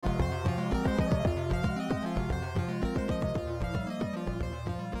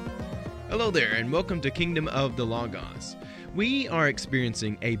Hello there, and welcome to Kingdom of the Logos. We are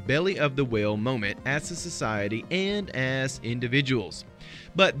experiencing a belly of the whale moment as a society and as individuals.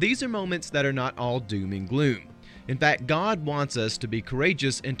 But these are moments that are not all doom and gloom. In fact, God wants us to be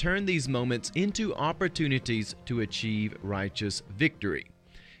courageous and turn these moments into opportunities to achieve righteous victory.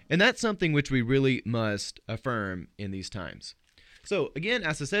 And that's something which we really must affirm in these times. So, again,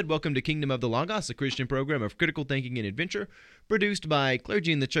 as I said, welcome to Kingdom of the Logos, a Christian program of critical thinking and adventure, produced by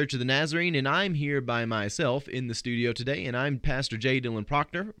clergy in the Church of the Nazarene, and I'm here by myself in the studio today, and I'm Pastor J. Dylan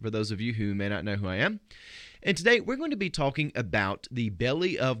Proctor, for those of you who may not know who I am. And today, we're going to be talking about the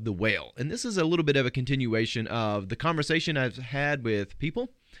belly of the whale, and this is a little bit of a continuation of the conversation I've had with people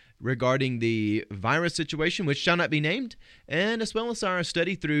regarding the virus situation, which shall not be named, and as well as our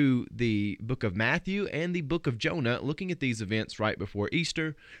study through the book of Matthew and the book of Jonah, looking at these events right before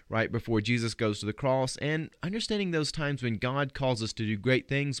Easter, right before Jesus goes to the cross, and understanding those times when God calls us to do great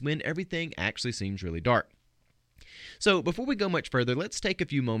things when everything actually seems really dark. So before we go much further, let's take a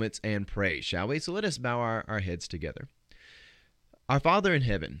few moments and pray, shall we? So let us bow our heads together. Our Father in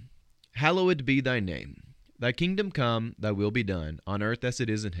heaven, hallowed be thy name. Thy kingdom come, thy will be done, on earth as it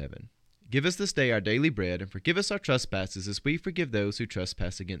is in heaven. Give us this day our daily bread, and forgive us our trespasses as we forgive those who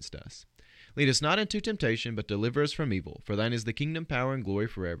trespass against us. Lead us not into temptation, but deliver us from evil. For thine is the kingdom, power, and glory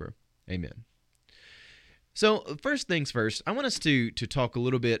forever. Amen. So first things first, I want us to talk a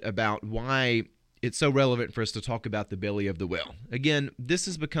little bit about why it's so relevant for us to talk about the belly of the whale. Again, this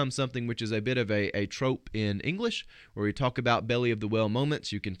has become something which is a bit of a trope in English, where we talk about belly of the whale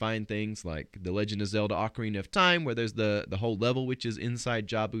moments. You can find things like The Legend of Zelda Ocarina of Time, where there's the whole level which is inside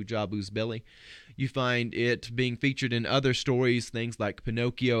Jabu's belly. You find it being featured in other stories. Things like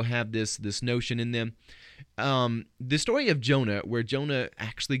Pinocchio have this notion in them. The story of Jonah, where Jonah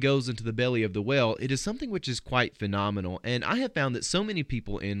actually goes into the belly of the whale, it is something which is quite phenomenal, and I have found that so many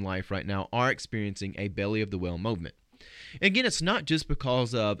people in life right now are experiencing a belly of the whale moment. Again, it's not just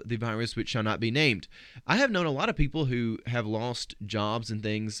because of the virus which shall not be named. I have known a lot of people who have lost jobs and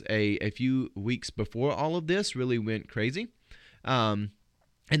things a few weeks before all of this really went crazy.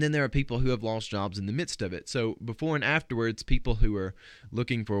 And then there are people who have lost jobs in the midst of it. So before and afterwards, people who are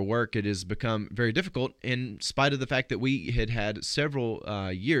looking for work, it has become very difficult in spite of the fact that we had several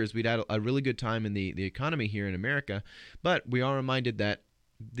years. We'd had a really good time in the economy here in America, but we are reminded that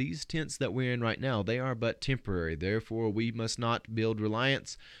these tents that we're in right now, they are but temporary. Therefore, we must not build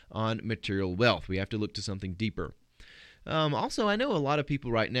reliance on material wealth. We have to look to something deeper. Also, I know a lot of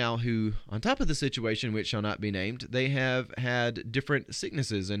people right now who, on top of the situation which shall not be named, they have had different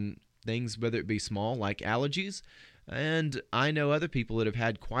sicknesses and things, whether it be small, like allergies. And I know other people that have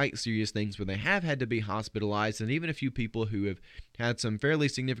had quite serious things where they have had to be hospitalized, and even a few people who have had some fairly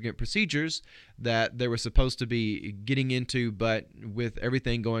significant procedures that they were supposed to be getting into, but with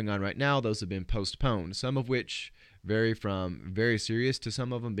everything going on right now, those have been postponed, some of which vary from very serious to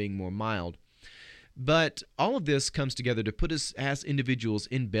some of them being more mild. But all of this comes together to put us as individuals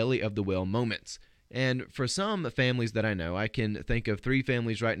in belly of the whale moments. And for some families that I know, I can think of 3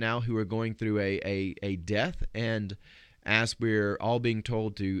 families right now who are going through a death, and as we're all being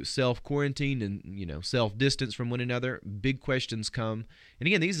told to self-quarantine and self-distance from one another, big questions come. And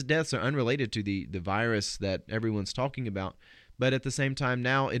again, these deaths are unrelated to the virus that everyone's talking about, but at the same time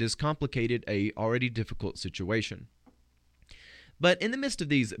now it has complicated a already difficult situation. But in the midst of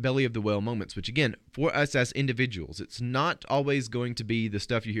these belly of the whale moments, which again, for us as individuals, it's not always going to be the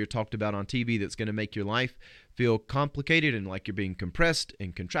stuff you hear talked about on TV that's going to make your life feel complicated and like you're being compressed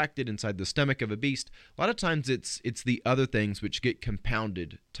and contracted inside the stomach of a beast. A lot of times it's the other things which get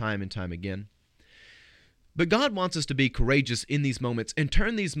compounded time and time again. But God wants us to be courageous in these moments and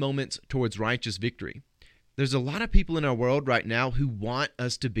turn these moments towards righteous victory. There's a lot of people in our world right now who want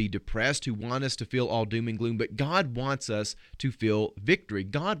us to be depressed, who want us to feel all doom and gloom, but God wants us to feel victory.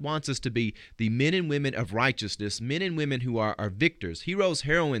 God wants us to be the men and women of righteousness, men and women who are victors, heroes,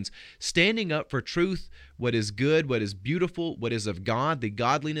 heroines, standing up for truth, what is good, what is beautiful, what is of God, the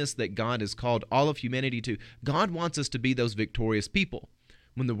godliness that God has called all of humanity to. God wants us to be those victorious people.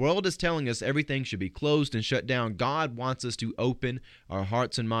 When the world is telling us everything should be closed and shut down, God wants us to open our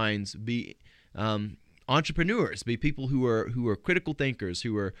hearts and minds, be entrepreneurs, be people who are critical thinkers,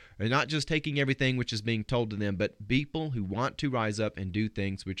 who are not just taking everything which is being told to them, but people who want to rise up and do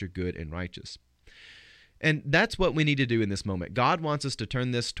things which are good and righteous. And that's what we need to do in this moment. God wants us to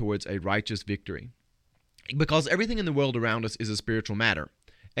turn this towards a righteous victory, because everything in the world around us is a spiritual matter.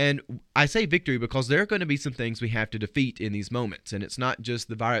 And I say victory because there are going to be some things we have to defeat in these moments, and it's not just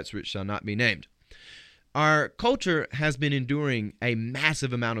the virus which shall not be named. Our culture has been enduring a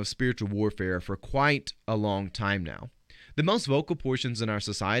massive amount of spiritual warfare for quite a long time now. The most vocal portions in our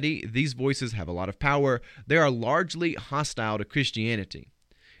society, these voices have a lot of power. They are largely hostile to Christianity.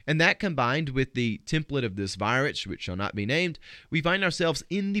 And that combined with the template of this virus, which shall not be named, we find ourselves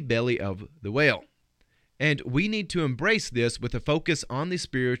in the belly of the whale. And we need to embrace this with a focus on the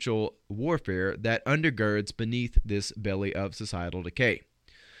spiritual warfare that undergirds beneath this belly of societal decay.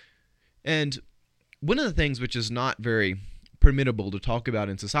 And one of the things which is not very permissible to talk about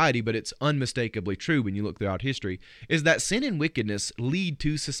in society, but it's unmistakably true when you look throughout history, is that sin and wickedness lead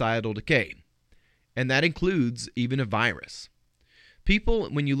to societal decay. And that includes even a virus. People,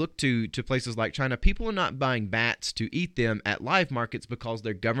 when you look to places like China, people are not buying bats to eat them at live markets because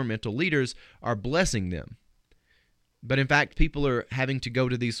their governmental leaders are blessing them. But in fact, people are having to go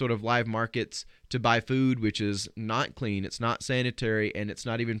to these sort of live markets to buy food, which is not clean, it's not sanitary, and it's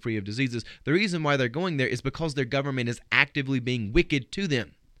not even free of diseases. The reason why they're going there is because their government is actively being wicked to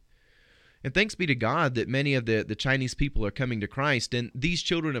them. And thanks be to God that many of the Chinese people are coming to Christ, and these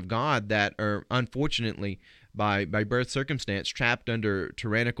children of God that are unfortunately by birth circumstance trapped under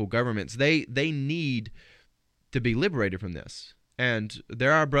tyrannical governments, they need to be liberated from this. And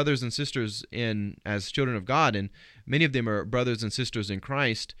there are brothers and sisters as children of God, and many of them are brothers and sisters in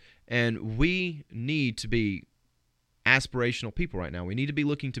Christ, and we need to be aspirational people right now. We need to be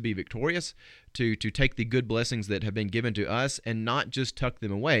looking to be victorious, to take the good blessings that have been given to us and not just tuck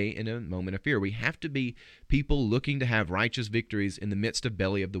them away in a moment of fear. We have to be people looking to have righteous victories in the midst of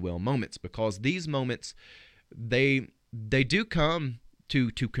belly of the whale moments, because these moments, they do come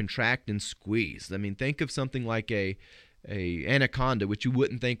to contract and squeeze. I mean, think of something like a anaconda, which you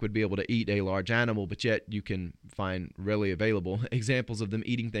wouldn't think would be able to eat a large animal, but yet you can find readily available examples of them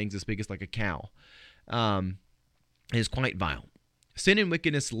eating things as big as like a cow. Is quite vile. Sin and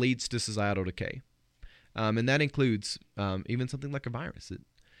wickedness leads to societal decay, and that includes even something like a virus.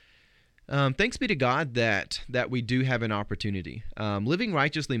 Thanks be to God that we do have an opportunity. Living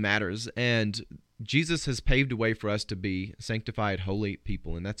righteously matters, and Jesus has paved a way for us to be sanctified, holy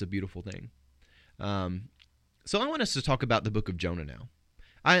people, and that's a beautiful thing. So I want us to talk about the book of Jonah now.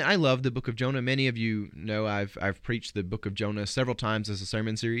 I love the book of Jonah. Many of you know I've preached the book of Jonah several times as a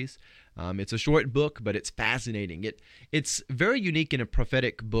sermon series. It's a short book, but it's fascinating. It's very unique in a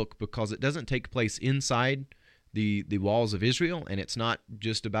prophetic book because it doesn't take place inside the walls of Israel, and it's not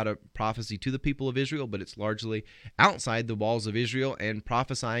just about a prophecy to the people of Israel, but it's largely outside the walls of Israel and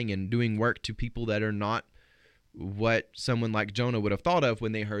prophesying and doing work to people that are not what someone like Jonah would have thought of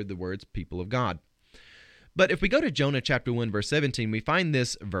when they heard the words people of God. But if we go to Jonah chapter 1, verse 17, we find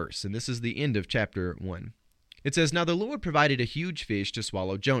this verse, and this is the end of chapter 1. It says, "Now the Lord provided a huge fish to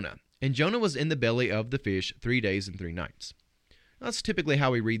swallow Jonah, and Jonah was in the belly of the fish 3 days and 3 nights." That's typically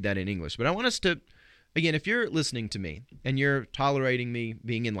how we read that in English, but I want us to, again, if you're listening to me, and you're tolerating me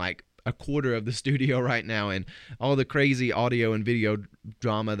being in like a quarter of the studio right now, and all the crazy audio and video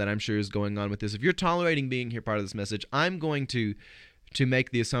drama that I'm sure is going on with this, if you're tolerating being here part of this message, I'm going to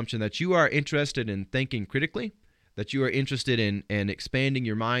make the assumption that you are interested in thinking critically, that you are interested in expanding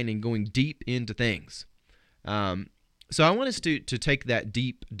your mind and going deep into things. So I want us to take that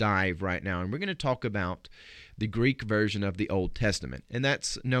deep dive right now, and we're going to talk about the Greek version of the Old Testament, and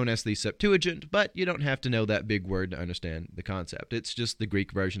that's known as the Septuagint, but you don't have to know that big word to understand the concept. It's just the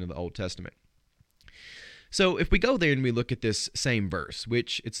Greek version of the Old Testament. So if we go there and we look at this same verse,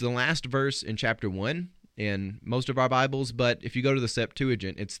 which it's the last verse in chapter 1, in most of our Bibles, but if you go to the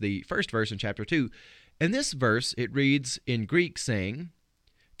Septuagint, it's the first verse in chapter 2. In this verse, it reads in Greek saying,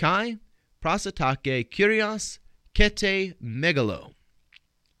 Kai prosotake kyrios kete megalo.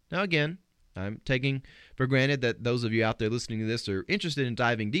 Now again, I'm taking for granted that those of you out there listening to this are interested in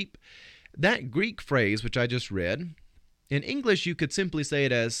diving deep. That Greek phrase, which I just read, in English you could simply say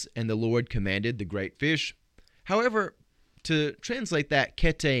it as, "And the Lord commanded the great fish." However, to translate that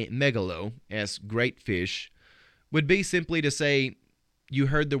kete megalo as great fish would be simply to say you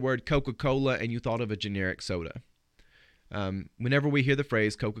heard the word Coca-Cola and you thought of a generic soda. Whenever we hear the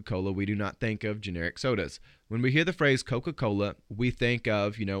phrase Coca-Cola, we do not think of generic sodas. When we hear the phrase Coca-Cola, we think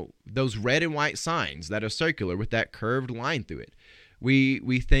of, those red and white signs that are circular with that curved line through it.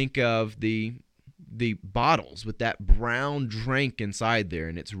 We think of the bottles with that brown drink inside there,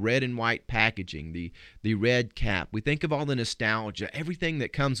 and it's red and white packaging, the red cap. We think of all the nostalgia, everything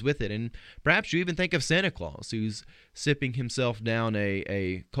that comes with it, and perhaps you even think of Santa Claus, who's sipping himself down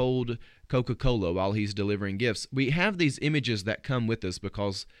a cold Coca-Cola while he's delivering gifts. We have these images that come with us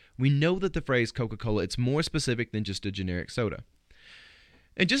because we know that the phrase Coca-Cola, it's more specific than just a generic soda.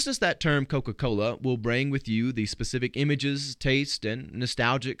 And just as that term Coca-Cola will bring with you the specific images, taste, and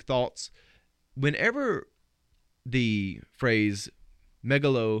nostalgic thoughts, whenever the phrase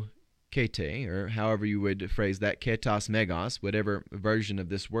megalo kete, or however you would phrase that, ketos megos, whatever version of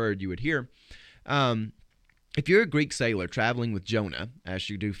this word you would hear. If you're a Greek sailor traveling with Jonah, as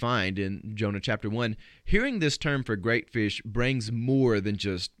you do find in Jonah chapter 1, hearing this term for great fish brings more than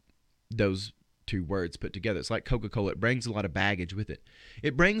just those two words put together. It's like Coca-Cola. It brings a lot of baggage with it.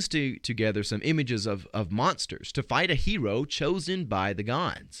 It brings together some images of monsters to fight a hero chosen by the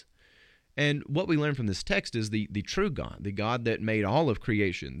gods. And what we learn from this text is the true God, the God that made all of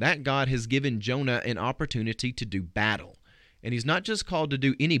creation. That God has given Jonah an opportunity to do battle. And he's not just called to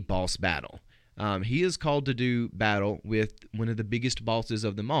do any boss battle. He is called to do battle with one of the biggest bosses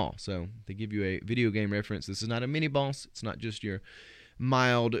of them all. So to give you a video game reference, this is not a mini boss. It's not just your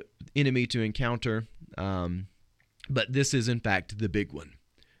mild enemy to encounter. But this is, in fact, the big one.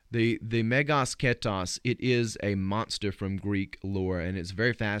 The Megos Ketos, it is a monster from Greek lore, and it's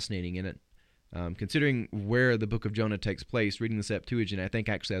very fascinating in it. Considering where the book of Jonah takes place, reading the Septuagint, I think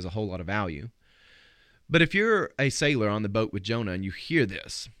actually has a whole lot of value. But if you're a sailor on the boat with Jonah and you hear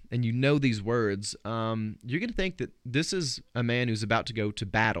this, and you know these words, you're going to think that this is a man who's about to go to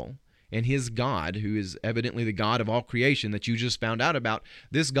battle, and his God, who is evidently the God of all creation that you just found out about,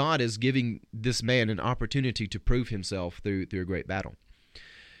 this God is giving this man an opportunity to prove himself through a great battle.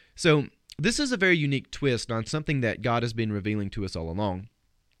 So this is a very unique twist on something that God has been revealing to us all along.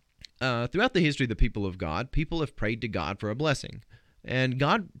 Throughout the history of the people of God, people have prayed to God for a blessing. And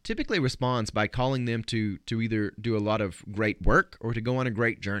God typically responds by calling them to either do a lot of great work or to go on a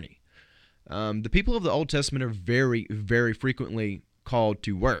great journey. The people of the Old Testament are very, very frequently called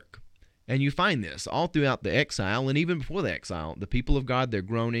to work. And you find this all throughout the exile, and even before the exile. The people of God, they're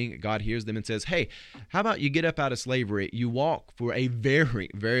groaning. God hears them and says, hey, how about you get up out of slavery? You walk for a very,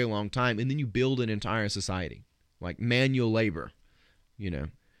 very long time, and then you build an entire society, like manual labor,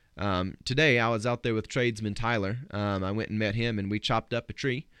 Today, I was out there with tradesman Tyler. I went and met him, and we chopped up a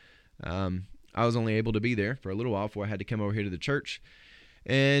tree. I was only able to be there for a little while before I had to come over here to the church.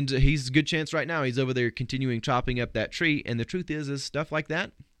 And he's a good chance right now. He's over there continuing chopping up that tree. And the truth is stuff like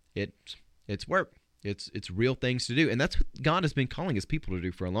that, it's work. It's real things to do. And that's what God has been calling his people to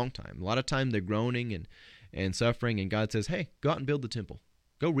do for a long time. A lot of time they're groaning and suffering, and God says, hey, go out and build the temple.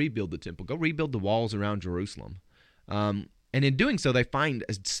 Go rebuild the temple. Go rebuild the walls around Jerusalem. And in doing so, they find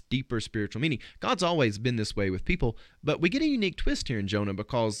a deeper spiritual meaning. God's always been this way with people, but we get a unique twist here in Jonah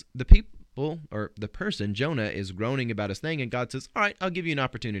because the people, or the person, Jonah, is groaning about his thing, and God says, all right, I'll give you an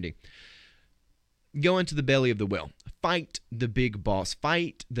opportunity. Go into the belly of the whale. Fight the big boss.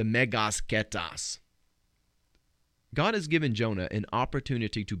 Fight the Megos Ketos. God has given Jonah an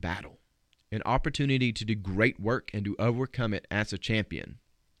opportunity to battle, an opportunity to do great work and to overcome it as a champion.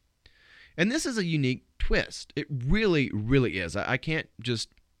 And this is a unique twist. It really, really is. I can't just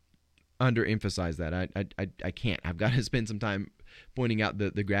underemphasize that. I can't. I've got to spend some time pointing out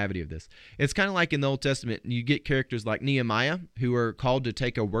the gravity of this. It's kind of like in the Old Testament, you get characters like Nehemiah who are called to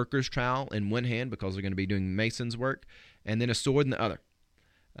take a worker's trowel in one hand because they're going to be doing mason's work, and then a sword in the other.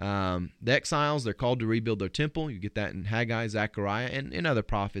 The exiles, they're called to rebuild their temple. You get that in Haggai, Zechariah, and in other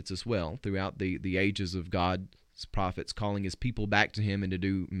prophets as well throughout the ages of God's prophets calling his people back to him and to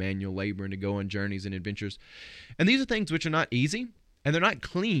do manual labor and to go on journeys and adventures. And these are things which are not easy, and they're not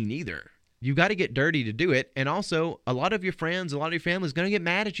clean either. You've got to get dirty to do it, and also a lot of your friends, a lot of your family is going to get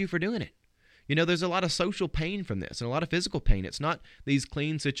mad at you for doing it. There's a lot of social pain from this and a lot of physical pain. It's not these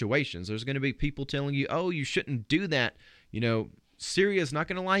clean situations. There's going to be people telling you, oh, you shouldn't do that. Syria's not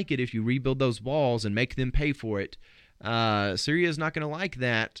going to like it if you rebuild those walls and make them pay for it. Syria's not going to like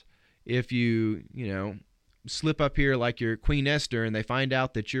that if you slip up here like you're Queen Esther and they find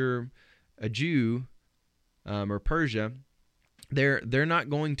out that you're a Jew or Persia. They're not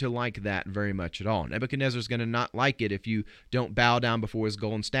going to like that very much at all. Nebuchadnezzar's going to not like it if you don't bow down before his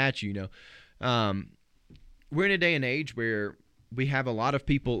golden statue. We're in a day and age where we have a lot of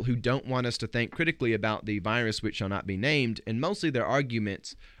people who don't want us to think critically about the virus which shall not be named, and mostly their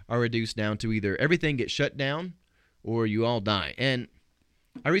arguments are reduced down to either everything gets shut down or you all die. And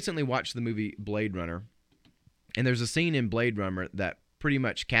I recently watched the movie Blade Runner, and there's a scene in Blade Runner that pretty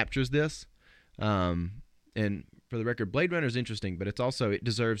much captures this. And for the record, Blade Runner is interesting, but it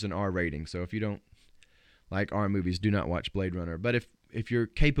deserves an R rating. So if you don't like R movies, do not watch Blade Runner. But if you're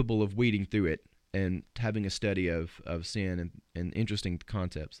capable of weeding through it and having a study of sin and interesting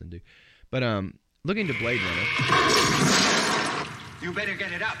concepts, then do. But look into Blade Runner. You better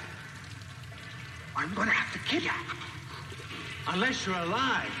get it up. I'm going to have to kill you. Unless you're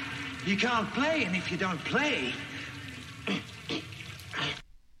alive. You can't play, and if you don't play...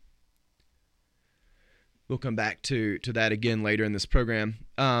 We'll come back to that again later in this program.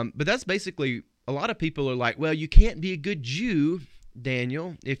 But that's basically, a lot of people are like, well, you can't be a good Jew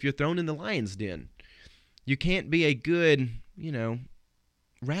Daniel, if you're thrown in the lion's den. You can't be a good,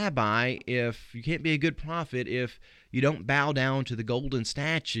 rabbi, if you can't be a good prophet if you don't bow down to the golden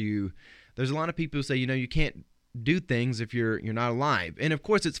statue. There's a lot of people who say, you can't do things if you're not alive. And of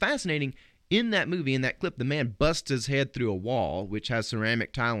course, it's fascinating. In that movie, in that clip, the man busts his head through a wall, which has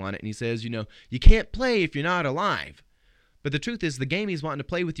ceramic tile on it, and he says, you can't play if you're not alive. But the truth is, the game he's wanting to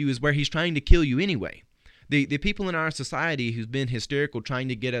play with you is where he's trying to kill you anyway. The people in our society who's been hysterical trying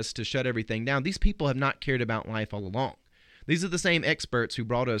to get us to shut everything down, these people have not cared about life all along. These are the same experts who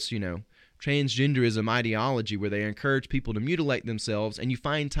brought us, transgenderism ideology, where they encourage people to mutilate themselves, and you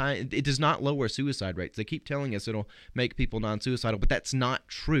find time, it does not lower suicide rates. They keep telling us it'll make people non-suicidal, but that's not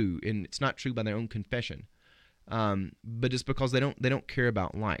true, and it's not true by their own confession. But it's because they don't care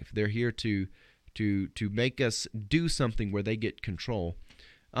about life. They're here to make us do something where they get control.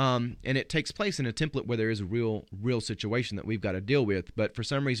 And it takes place in a template where there is a real situation that we've got to deal with, but for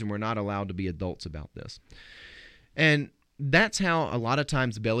some reason we're not allowed to be adults about this. And that's how a lot of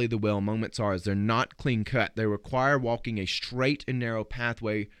times belly of the whale moments are, is they're not clean cut. They require walking a straight and narrow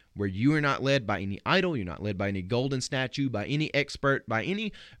pathway where you are not led by any idol, you're not led by any golden statue, by any expert, by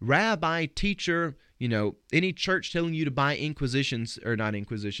any rabbi, teacher, any church telling you to buy indulgences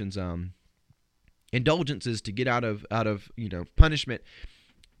to get out of punishment.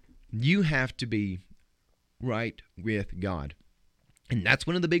 You have to be right with God. And that's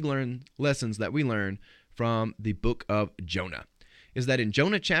one of the big lessons that we learn from the book of Jonah, is that in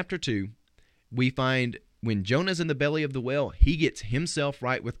Jonah chapter 2, we find when Jonah's in the belly of the whale, he gets himself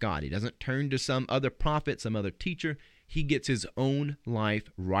right with God. He doesn't turn to some other prophet, some other teacher. He gets his own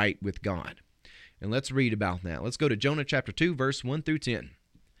life right with God. And let's read about that. Let's go to Jonah chapter 2, verse 1 through 10.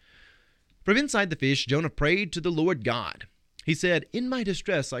 From inside the fish, Jonah prayed to the Lord God. He said, "In my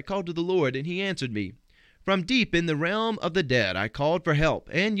distress I called to the Lord, and he answered me. From deep in the realm of the dead I called for help,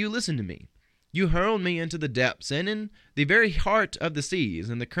 and you listened to me. You hurled me into the depths, and in the very heart of the seas,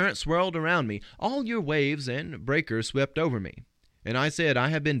 and the current swirled around me. All your waves and breakers swept over me. And I said, I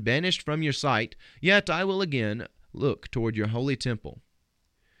have been banished from your sight, yet I will again look toward your holy temple.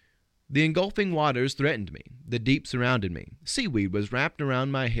 The engulfing waters threatened me. The deep surrounded me. Seaweed was wrapped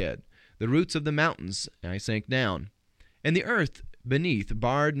around my head. The roots of the mountains I sank down, and the earth beneath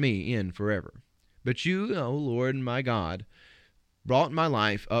barred me in forever. But you, O Lord my God, brought my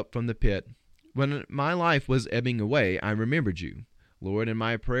life up from the pit. When my life was ebbing away, I remembered you, Lord, and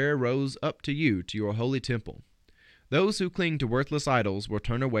my prayer rose up to you, to your holy temple. Those who cling to worthless idols will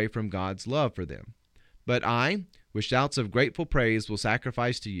turn away from God's love for them. But I, with shouts of grateful praise, will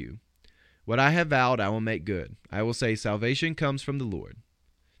sacrifice to you. What I have vowed I will make good. I will say, salvation comes from the Lord."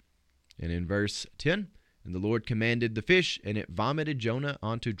 And in verse 10, "And the Lord commanded the fish, and it vomited Jonah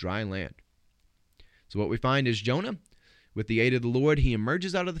onto dry land." So what we find is Jonah, with the aid of the Lord, he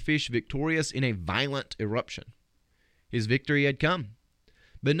emerges out of the fish victorious in a violent eruption. His victory had come,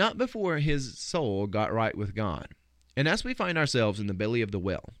 but not before his soul got right with God. And as we find ourselves in the belly of the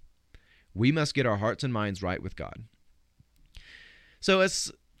whale, we must get our hearts and minds right with God. So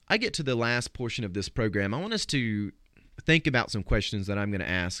as I get to the last portion of this program, I want us to think about some questions that I'm going to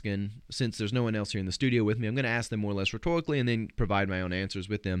ask. And since there's no one else here in the studio with me, I'm going to ask them more or less rhetorically and then provide my own answers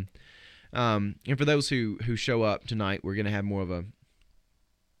with them. And for those who show up tonight, we're going to have more of a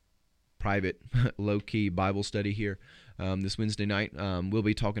private, low-key Bible study here this Wednesday night. We'll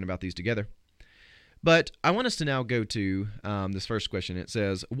be talking about these together. But I want us to now go to this first question. It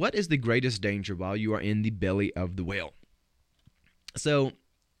says, what is the greatest danger while you are in the belly of the whale? So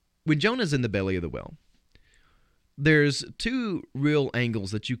when Jonah's in the belly of the whale, there's two real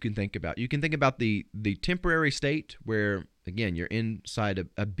angles that you can think about. You can think about the temporary state where, again, you're inside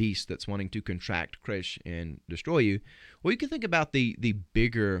a beast that's wanting to contract, crush, and destroy you. Or you can think about the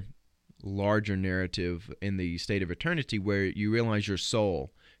bigger, larger narrative in the state of eternity where you realize your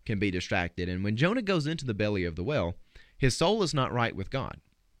soul can be distracted. And when Jonah goes into the belly of the whale, his soul is not right with God.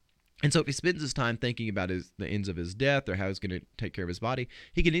 And so if he spends his time thinking about the ends of his death or how he's going to take care of his body,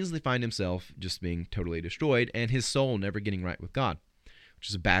 he can easily find himself just being totally destroyed and his soul never getting right with God, which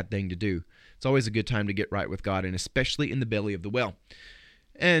is a bad thing to do. It's always a good time to get right with God, and especially in the belly of the whale.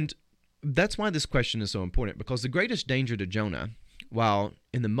 And that's why this question is so important, because the greatest danger to Jonah, while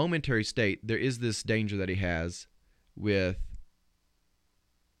in the momentary state, there is this danger that he has with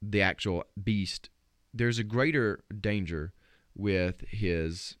the actual beast, there's a greater danger with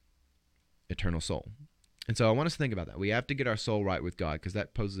his eternal soul. And so I want us to think about that. We have to get our soul right with God because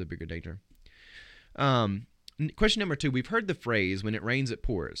that poses a bigger danger. Question number 2, we've heard the phrase, when it rains, it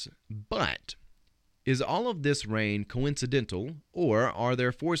pours. But is all of this rain coincidental, or are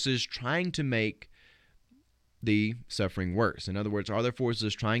there forces trying to make the suffering worse? In other words, are there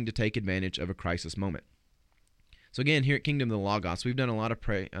forces trying to take advantage of a crisis moment? So again, here at Kingdom of the Logos, we've done a lot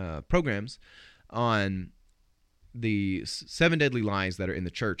of programs on the 7 deadly lies that are in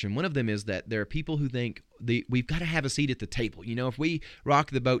the church, and one of them is that there are people who think we've got to have a seat at the table. If we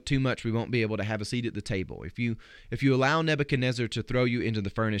rock the boat too much, we won't be able to have a seat at the table. If you allow Nebuchadnezzar to throw you into the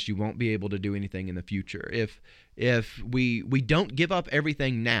furnace, you won't be able to do anything in the future. If we don't give up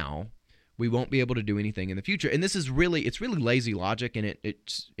everything now, we won't be able to do anything in the future. And this is really lazy logic, and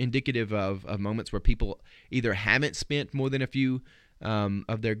it's indicative of moments where people either haven't spent more than a few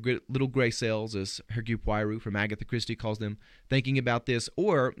of their little gray cells, as Hercule Poirot from Agatha Christie calls them, thinking about this,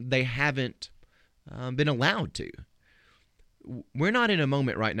 or they haven't been allowed to. We're not in a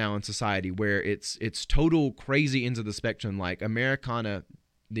moment right now in society where it's total crazy ends of the spectrum, like Americana,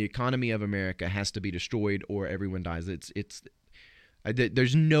 the economy of America has to be destroyed or everyone dies.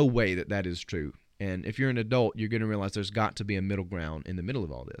 There's no way that is true. And if you're an adult, you're going to realize there's got to be a middle ground in the middle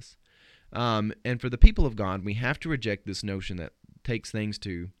of all this. And for the people of God, we have to reject this notion that takes things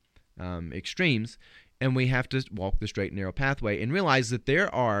to extremes, and we have to walk the straight and narrow pathway and realize that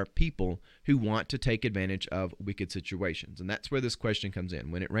there are people who want to take advantage of wicked situations. And that's where this question comes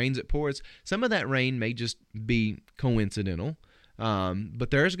in. When it rains, it pours. Some of that rain may just be coincidental, but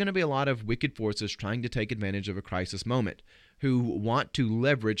there's going to be a lot of wicked forces trying to take advantage of a crisis moment who want to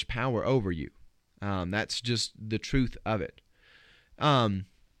leverage power over you. That's just the truth of it.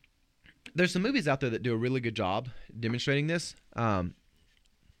 There's some movies out there that do a really good job demonstrating this.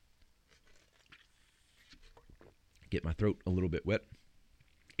 Get my throat a little bit wet.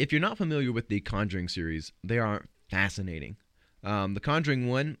 If you're not familiar with the Conjuring series, they are fascinating. The Conjuring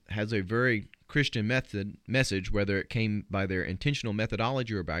 1 has a very Christian message, whether it came by their intentional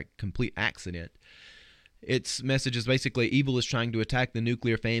methodology or by complete accident. Its message is basically evil is trying to attack the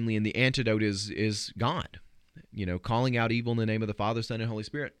nuclear family, and the antidote is God. Calling out evil in the name of the Father, Son, and Holy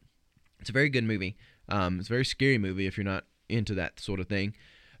Spirit. It's a very good movie. It's a very scary movie if you're not into that sort of thing.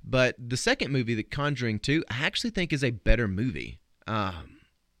 But the second movie, The Conjuring 2, I actually think is a better movie. And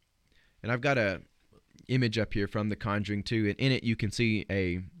I've got a image up here from The Conjuring 2, and in it you can see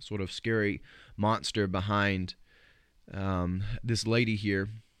a sort of scary monster behind this lady here.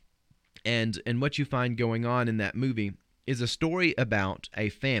 And what you find going on in that movie is a story about a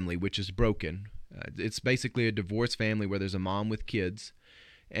family which is broken. It's basically a divorced family where there's a mom with kids,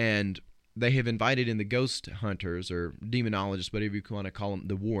 and they have invited in the ghost hunters or demonologists, whatever you want to call them,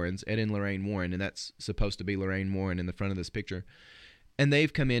 the Warrens, Ed and Lorraine Warren, and that's supposed to be Lorraine Warren in the front of this picture. And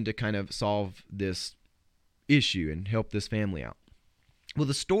they've come in to kind of solve this issue and help this family out. Well,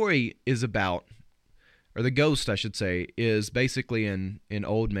 the story is about, or the ghost, I should say, is basically an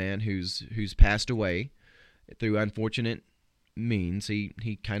old man who's passed away through unfortunate means.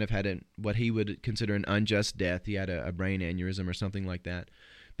 He kind of had what he would consider an unjust death. He had a brain aneurysm or something like that.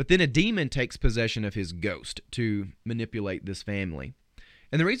 But then a demon takes possession of his ghost to manipulate this family.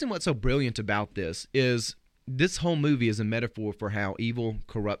 And the reason what's so brilliant about this is this whole movie is a metaphor for how evil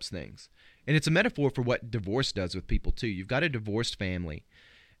corrupts things. And it's a metaphor for what divorce does with people too. You've got a divorced family,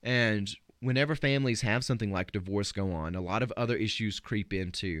 and whenever families have something like divorce go on, a lot of other issues creep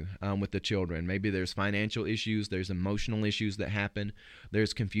into with the children. Maybe there's financial issues, there's emotional issues that happen,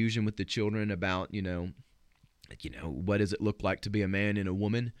 there's confusion with the children about, what does it look like to be a man and a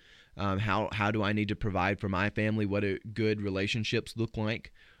woman? How do I need to provide for my family? What do good relationships look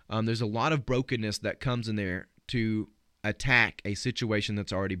like? There's a lot of brokenness that comes in there to attack a situation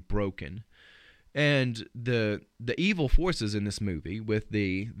that's already broken. And the evil forces in this movie, with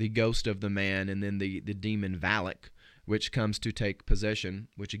the ghost of the man and then the demon Valak, which comes to take possession,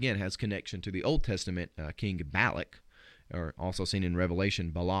 which again has connection to the Old Testament King Balak, or also seen in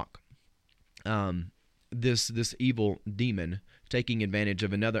Revelation, Balak. This evil demon taking advantage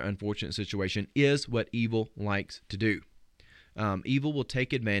of another unfortunate situation is what evil likes to do. Evil will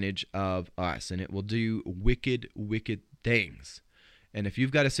take advantage of us, and it will do wicked, wicked things. And if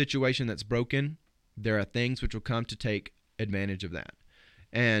you've got a situation that's broken, there are things which will come to take advantage of that.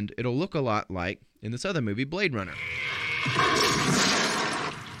 And it'll look a lot like in this other movie, Blade Runner.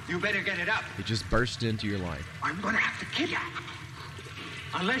 You better get it up. It just bursts into your life. I'm going to have to kill you.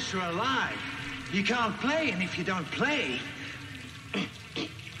 Unless you're alive. You can't play, and if you don't play...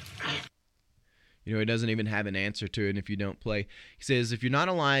 He doesn't even have an answer to it if you don't play. He says, if you're not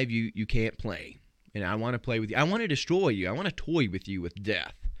alive, you can't play. And I want to play with you. I want to destroy you. I want to toy with you with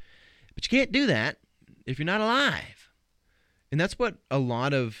death. But you can't do that if you're not alive. And that's what a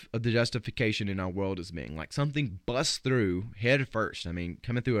lot of the justification in our world is being. Like something busts through head first. I mean,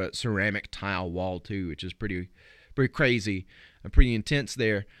 coming through a ceramic tile wall too, which is pretty crazy and pretty intense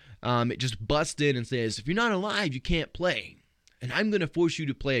there. it just busts in and says, if you're not alive, you can't play. And I'm going to force you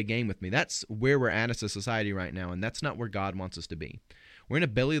to play a game with me. That's where we're at as a society right now, and that's not where God wants us to be. We're in a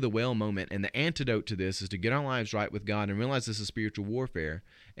belly of the whale moment, and the antidote to this is to get our lives right with God and realize this is spiritual warfare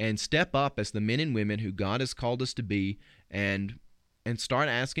and step up as the men and women who God has called us to be and start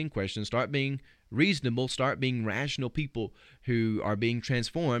asking questions, start being reasonable, start being rational people who are being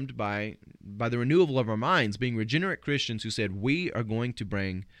transformed by the renewal of our minds, being regenerate Christians who said, we are going to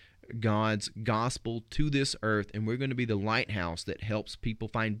bring God's gospel to this earth, and we're going to be the lighthouse that helps people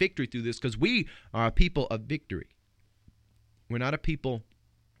find victory through this, because we are a people of victory. We're not a people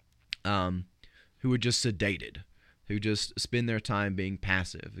who are just sedated, who just spend their time being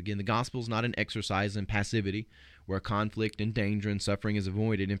passive. Again, the gospel is not an exercise in passivity where conflict and danger and suffering is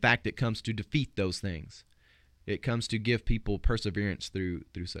avoided. In fact, it comes to defeat those things. It comes to give people perseverance through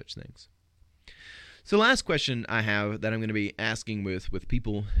such things. So the last question I have that I'm going to be asking with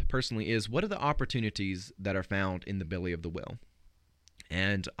people personally is, what are the opportunities that are found in the belly of the whale?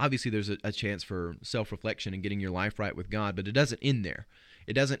 And obviously there's a chance for self-reflection and getting your life right with God, but it doesn't end there.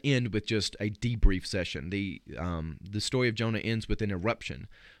 It doesn't end with just a debrief session. The story of Jonah ends with an eruption.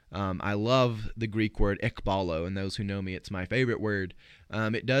 I love the Greek word ekbalo, and those who know me, it's my favorite word.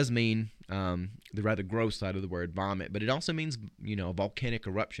 It does mean the rather gross side of the word, vomit, but it also means, a volcanic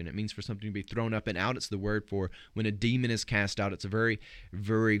eruption. It means for something to be thrown up and out. It's the word for when a demon is cast out. It's a very,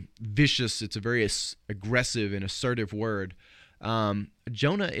 very vicious, it's a very aggressive and assertive word.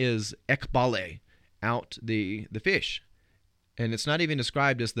 Jonah is ekbale, out the fish. And it's not even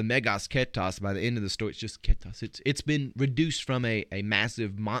described as the megas ketos by the end of the story. It's just ketos. It's been reduced from a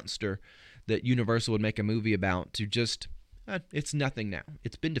massive monster that Universal would make a movie about to just, it's nothing now.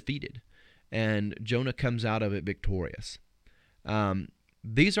 It's been defeated. And Jonah comes out of it victorious.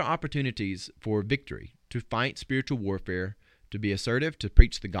 These are opportunities for victory, to fight spiritual warfare, to be assertive, to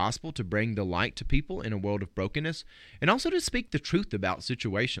preach the gospel, to bring the light to people in a world of brokenness, and also to speak the truth about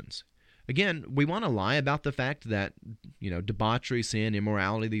situations. Again, we want to lie about the fact that, debauchery, sin,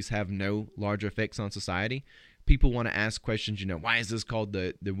 immorality, these have no larger effects on society. People want to ask questions, why is this called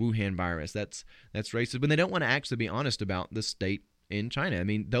the Wuhan virus? That's racist. But they don't want to actually be honest about the state in China. I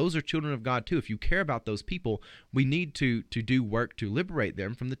mean, those are children of God too. If you care about those people, we need to do work to liberate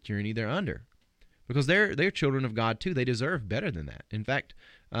them from the tyranny they're under. Because they're children of God too. They deserve better than that. In fact,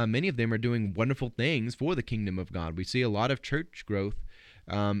 many of them are doing wonderful things for the kingdom of God. We see a lot of church growth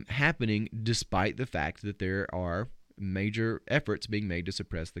happening despite the fact that there are major efforts being made to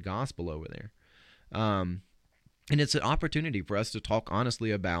suppress the gospel over there. And it's an opportunity for us to talk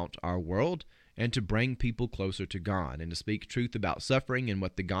honestly about our world and to bring people closer to God and to speak truth about suffering and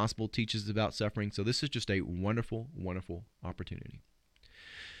what the gospel teaches about suffering. So this is just a wonderful, wonderful opportunity.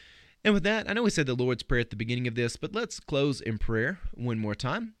 And with that, I know we said the Lord's Prayer at the beginning of this, but let's close in prayer one more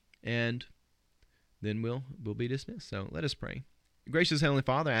time, and then we'll be dismissed. So let us pray. Gracious Heavenly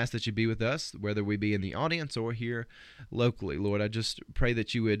Father, I ask that you be with us, whether we be in the audience or here locally. Lord, I just pray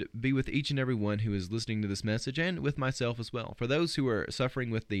that you would be with each and every one who is listening to this message, and with myself as well. For those who are suffering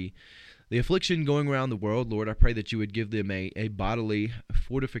with the affliction going around the world, Lord, I pray that you would give them a bodily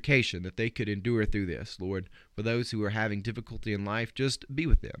fortification that they could endure through this. Lord, for those who are having difficulty in life, just be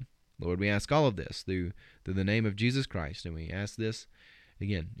with them. Lord, we ask all of this through the name of Jesus Christ, and we ask this,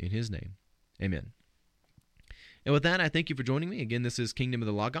 again, in his name. Amen. And with that, I thank you for joining me. Again, this is Kingdom of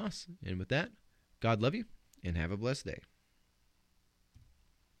the Logos. And with that, God love you, and have a blessed day.